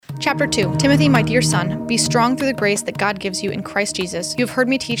Chapter 2. Timothy, my dear son, be strong through the grace that God gives you in Christ Jesus. You have heard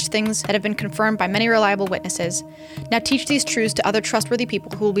me teach things that have been confirmed by many reliable witnesses. Now teach these truths to other trustworthy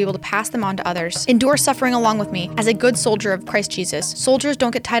people who will be able to pass them on to others. Endure suffering along with me as a good soldier of Christ Jesus. Soldiers don't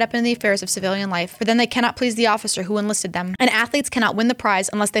get tied up in the affairs of civilian life, for then they cannot please the officer who enlisted them. And athletes cannot win the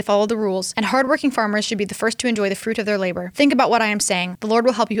prize unless they follow the rules. And hardworking farmers should be the first to enjoy the fruit of their labor. Think about what I am saying. The Lord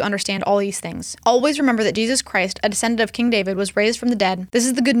will help you understand all these things. Always remember that Jesus Christ, a descendant of King David, was raised from the dead. This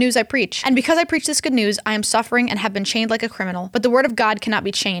is the good news I preach. And because I preach this good news, I am suffering and have been chained like a criminal. But the word of God cannot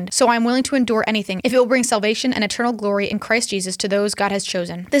be chained, so I am willing to endure anything if it will bring salvation and eternal glory in Christ Jesus to those God has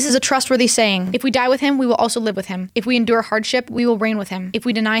chosen. This is a trustworthy saying. If we die with him, we will also live with him. If we endure hardship, we will reign with him. If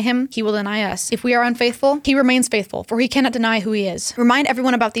we deny him, he will deny us. If we are unfaithful, he remains faithful, for he cannot deny who he is. Remind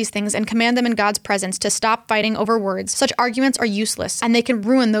everyone about these things and command them in God's presence to stop fighting over words. Such arguments are useless, and they can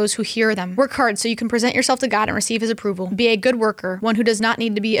ruin those who hear them. Work hard so you can present yourself to God and receive his approval. Be a good worker, one who does not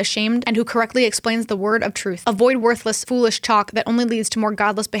need to be ashamed and who correctly explains the word of truth. Avoid worthless, foolish talk that only leads to more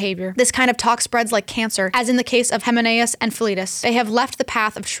godless behavior. This kind of talk spreads like cancer, as in the case of Hymenaeus and Philetus. They have left the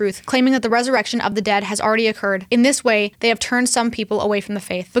path of truth, claiming that the resurrection of the dead has already occurred. In this way, they have turned some people away from the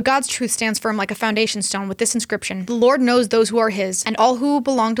faith. But God's truth stands firm like a foundation stone with this inscription: The Lord knows those who are his, and all who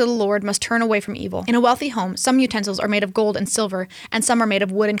belong to the Lord must turn away from evil. In a wealthy home, some utensils are made of gold and silver, and some are made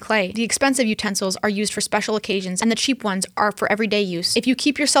of wood and clay. The expensive utensils are used for special occasions, and the cheap ones are for everyday use. If you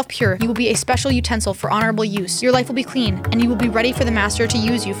keep yourself pure, you will be a special utensil for honorable use. Your life will be clean, and you will be ready for the master to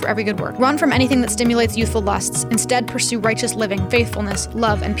use you for every good work. Run from anything that stimulates youthful lusts. Instead, pursue righteous living, faithfulness,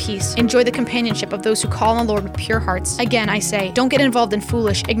 love, and peace. Enjoy the companionship of those who call on the Lord with pure hearts. Again, I say, don't get involved in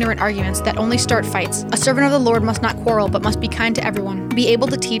foolish, ignorant arguments that only start fights. A servant of the Lord must not quarrel, but must be kind to everyone. Be able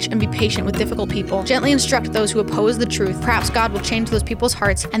to teach and be patient with difficult people. Gently instruct those who oppose the truth. Perhaps God will change those people's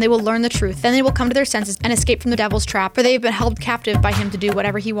hearts, and they will learn the truth. Then they will come to their senses and escape from the devil's trap, for they have been held captive by him to do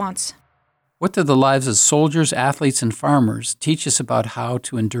whatever he wants. What do the lives of soldiers, athletes, and farmers teach us about how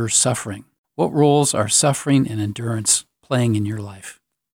to endure suffering? What roles are suffering and endurance playing in your life?